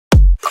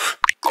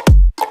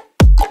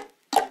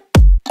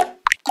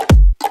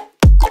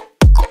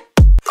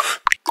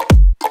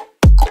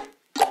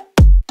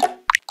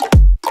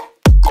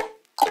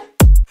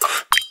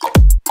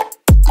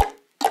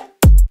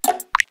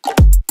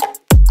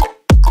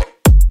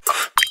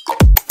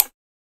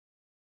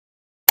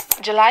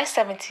July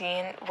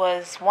 17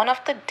 was one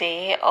of the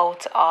day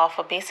out of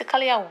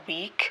basically a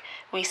week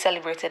we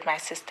celebrated my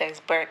sister's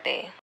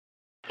birthday.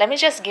 Let me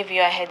just give you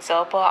a heads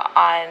up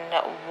on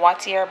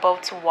what you're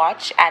about to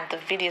watch and the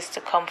videos to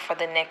come for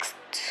the next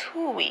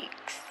 2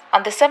 weeks.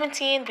 On the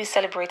 17th, we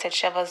celebrated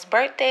Chevel's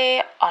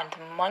birthday on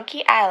the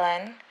Monkey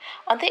Island.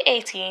 On the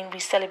 18th, we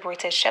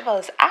celebrated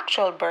Chevel's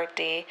actual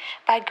birthday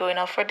by going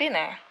out for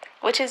dinner,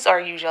 which is our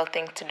usual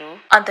thing to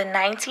do. On the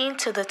 19th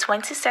to the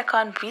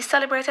 22nd, we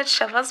celebrated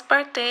Chevel's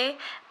birthday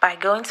by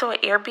going to an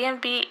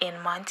Airbnb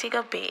in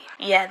Montego Bay.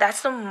 Yeah,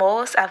 that's the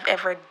most I've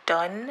ever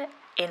done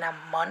in a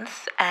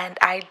month, and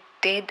I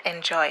did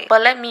enjoy.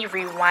 But let me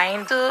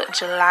rewind to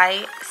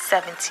July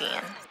 17.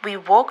 We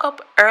woke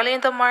up early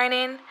in the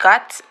morning,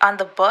 got on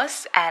the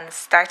bus, and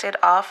started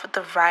off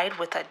the ride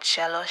with a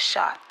Jello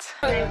shot.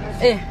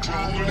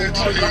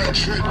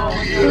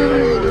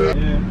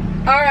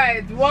 All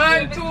right,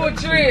 1, 2,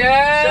 3.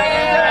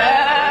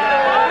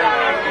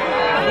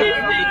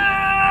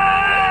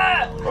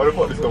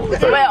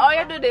 Wait, all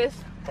you do this.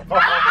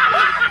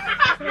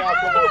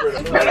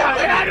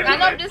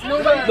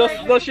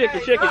 Don't shake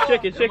it.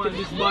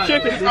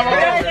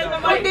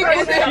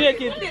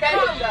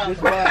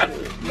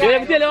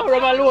 Let me tell you,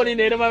 rum alone in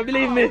there, don't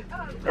believe me.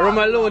 Rum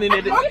alone in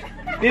there.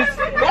 This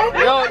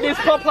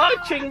pop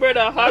hot ching,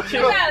 brother, hot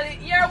ching. Well,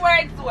 your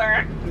words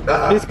were.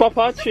 This pop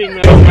hot ching,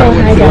 man. Oh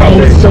hi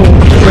guys, so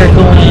we're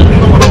going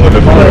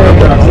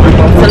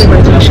for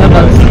celebrating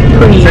Chevel's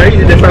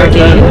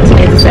pre-birthday.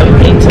 It's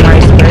celebrating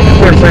tomorrow's birthday,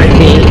 and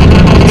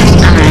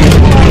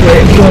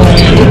we're going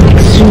to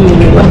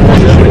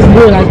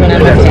Blue Lagoon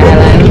and Monkey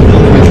Island.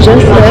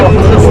 Just left,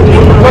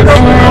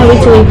 and we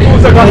took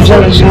a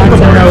Jello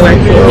shots, and now we're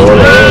going to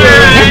the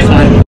next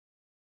one.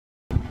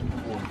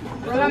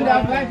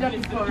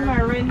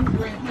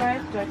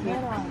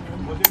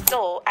 So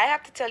I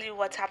have to tell you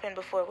what happened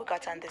before we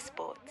got on this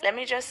boat. Let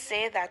me just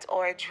say that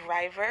our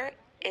driver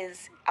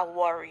is a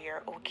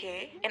warrior,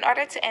 okay? In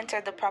order to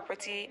enter the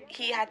property,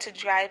 he had to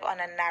drive on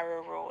a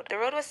narrow road. The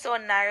road was so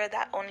narrow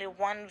that only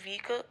one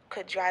vehicle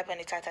could drive on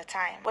it at a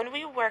time. When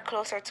we were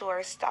closer to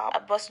our stop, a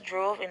bus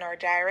drove in our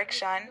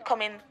direction,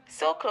 coming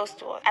so close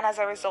to us, and as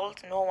a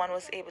result, no one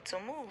was able to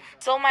move.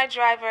 So my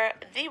driver,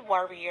 the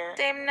warrior,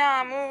 same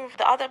nah move.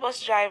 The other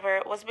bus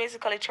driver was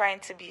basically trying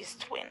to be his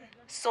twin.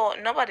 So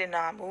nobody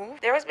nah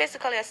moved. There was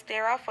basically a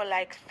stare-off for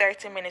like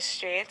 30 minutes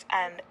straight,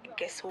 and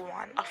guess who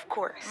won? Of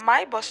course,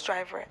 my bus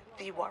driver,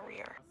 the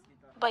warrior.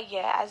 But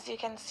yeah, as you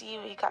can see,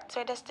 we got to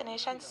our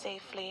destination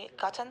safely,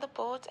 got on the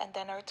boat, and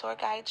then our tour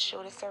guide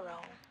showed us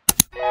around.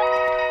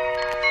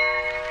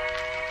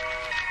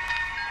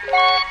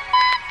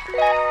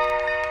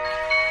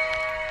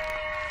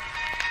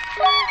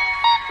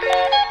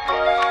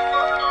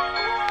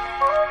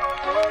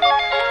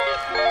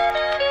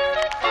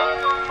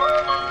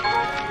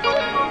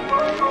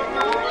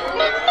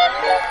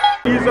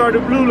 These are the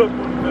blue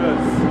lagoon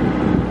villas.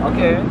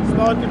 Okay.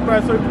 Starting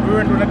price of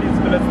rent one of these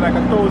villas like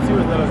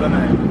 $1,000 a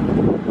night.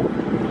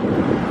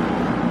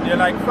 They're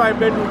like 5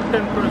 bedroom,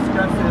 10 person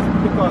can stay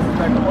because it's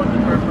like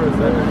 100 per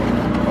person.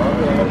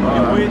 Okay.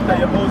 Your waiter,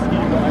 your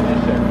housekeeper, and your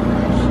chef.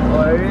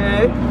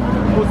 Alright.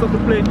 Most of the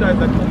play types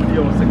that come to the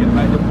house again,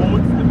 like the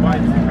boats, the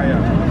bikes, the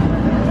kayak.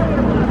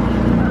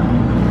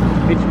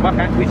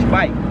 Which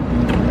bike?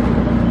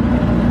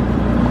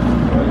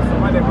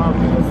 Some of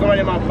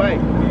them have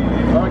bike.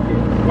 Okay.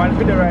 One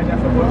for the ride,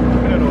 that's supposed to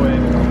be the way.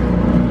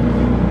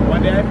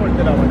 One day I put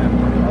to that one.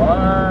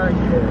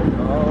 Okay.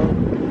 Oh.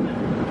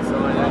 So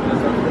that's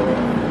just a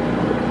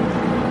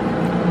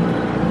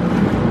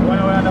one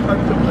I had a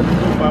picture of the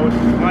group with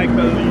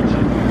Michael Leach.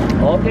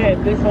 Okay,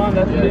 this one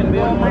that's been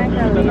there.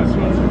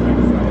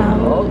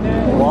 Okay.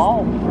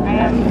 Wow.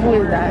 And who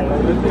is that?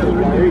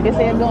 You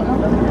say you don't know?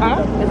 Huh?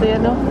 You say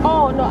you don't?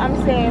 Oh, no, I'm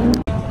saying.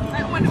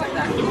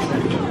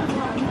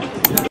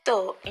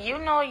 So, you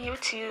know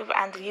YouTube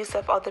and the use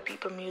of other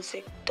people's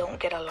music don't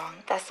get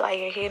along. That's why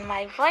you're hearing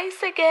my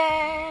voice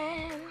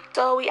again.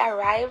 So we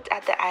arrived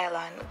at the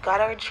island,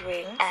 got our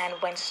drink, and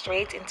went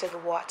straight into the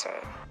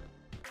water.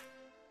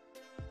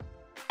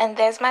 And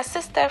there's my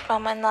sister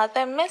from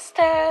another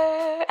mister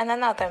and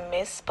another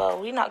miss, but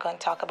we're not going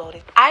to talk about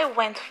it. I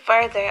went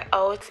further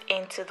out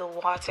into the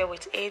water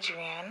with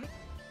Adrian.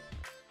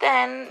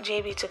 Then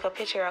JB took a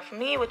picture of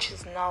me, which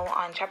is now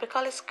on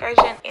Tropical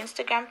Excursion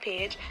Instagram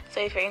page. So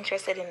if you're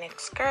interested in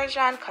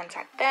excursion,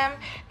 contact them.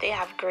 They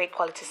have great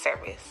quality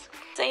service.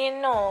 So you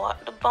know,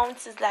 the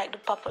bounce is like the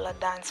popular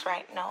dance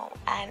right now.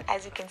 And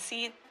as you can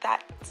see,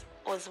 that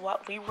was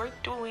what we were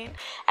doing.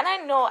 And I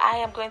know I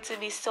am going to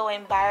be so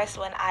embarrassed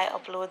when I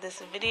upload this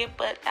video,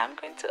 but I'm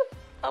going to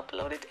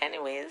upload it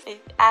anyways.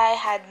 I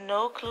had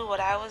no clue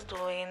what I was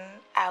doing.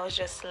 I was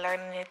just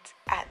learning it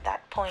at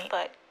that point.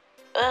 But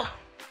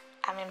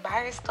I'm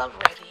embarrassed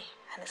already,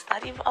 and it's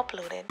not even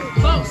uploaded.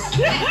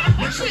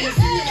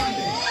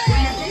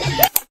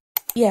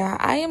 Yeah,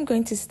 I am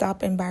going to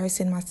stop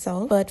embarrassing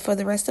myself, but for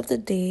the rest of the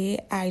day,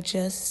 I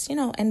just,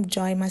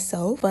 enjoy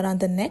myself. But on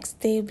the next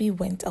day, we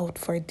went out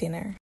for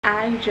dinner.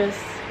 I just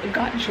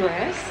got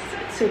dressed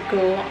to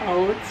go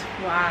out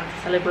to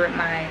celebrate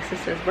my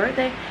sister's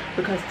birthday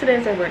because today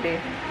is her birthday.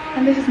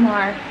 And this is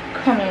Mar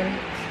coming.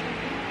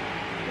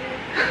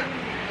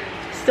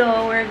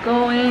 So we're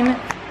going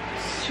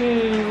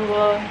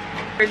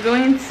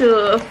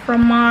to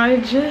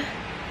Fromage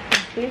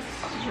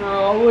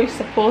Bistro. We're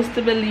supposed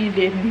to be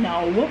leaving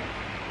now.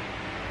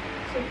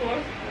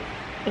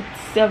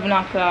 It's 7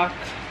 o'clock.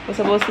 We're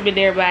supposed to be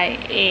there by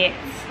 8.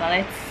 So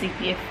let's see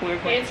if we're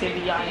going to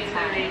be on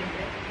time.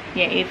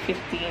 Yeah,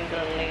 8:15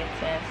 the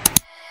latest.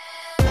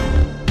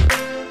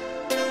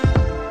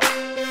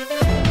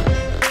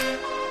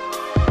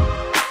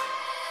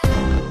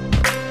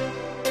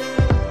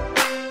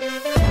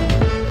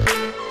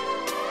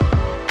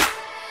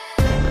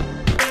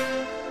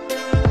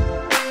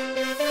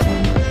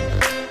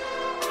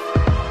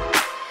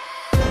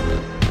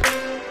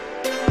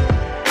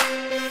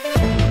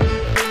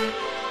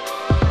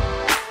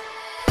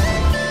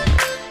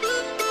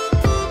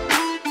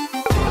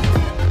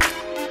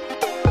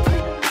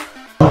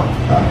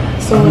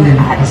 So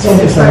at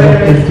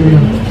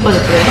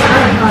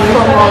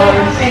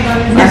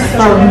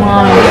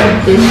Formage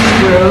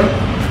Bistro,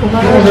 we're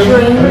gonna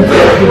drink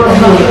from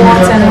the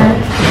water,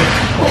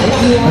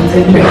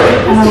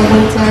 and our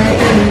waiter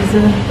is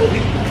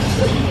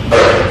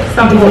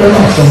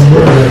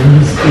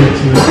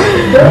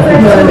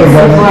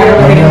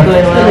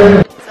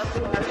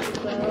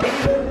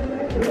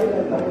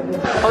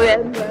oh yeah,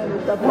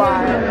 the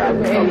bar.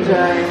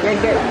 Enjoy.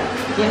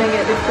 You know,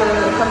 get this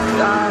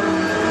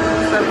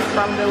service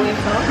from the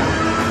waiter.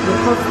 The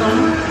custom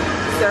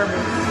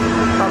service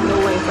from the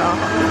waiter.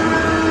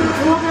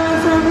 What kind of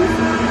service?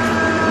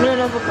 No,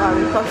 never call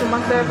it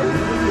customer service.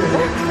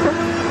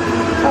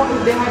 Oh, if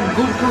they had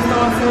good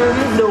customer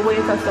service, the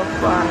waiter so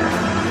far.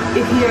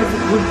 If he has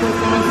good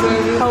customer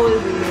service, how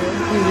is it?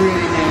 He's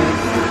really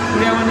nice.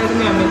 They want to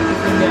make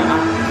it in their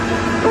app.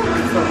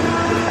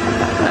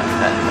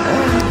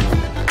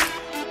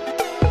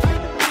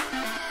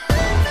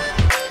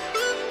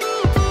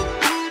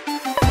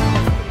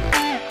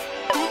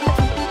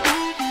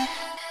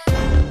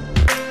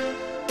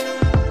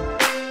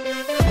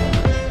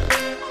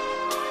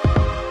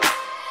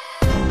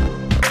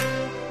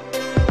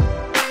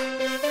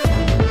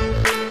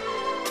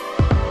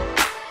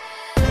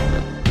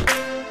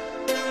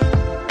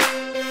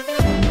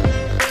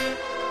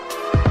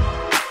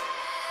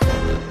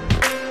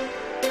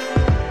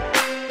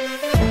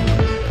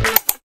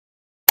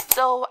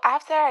 So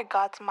after I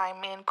got my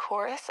main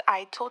course,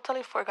 I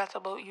totally forgot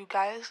about you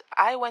guys.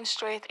 I went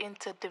straight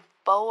into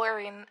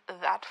devouring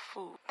that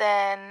food.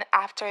 Then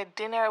after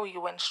dinner, we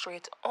went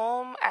straight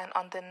home, and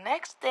on the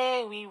next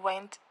day, we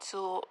went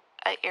to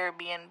an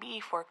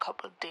Airbnb for a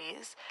couple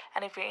days.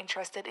 And if you're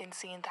interested in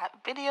seeing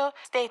that video,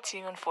 stay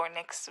tuned for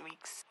next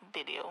week's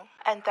video.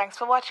 And thanks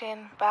for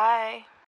watching. Bye.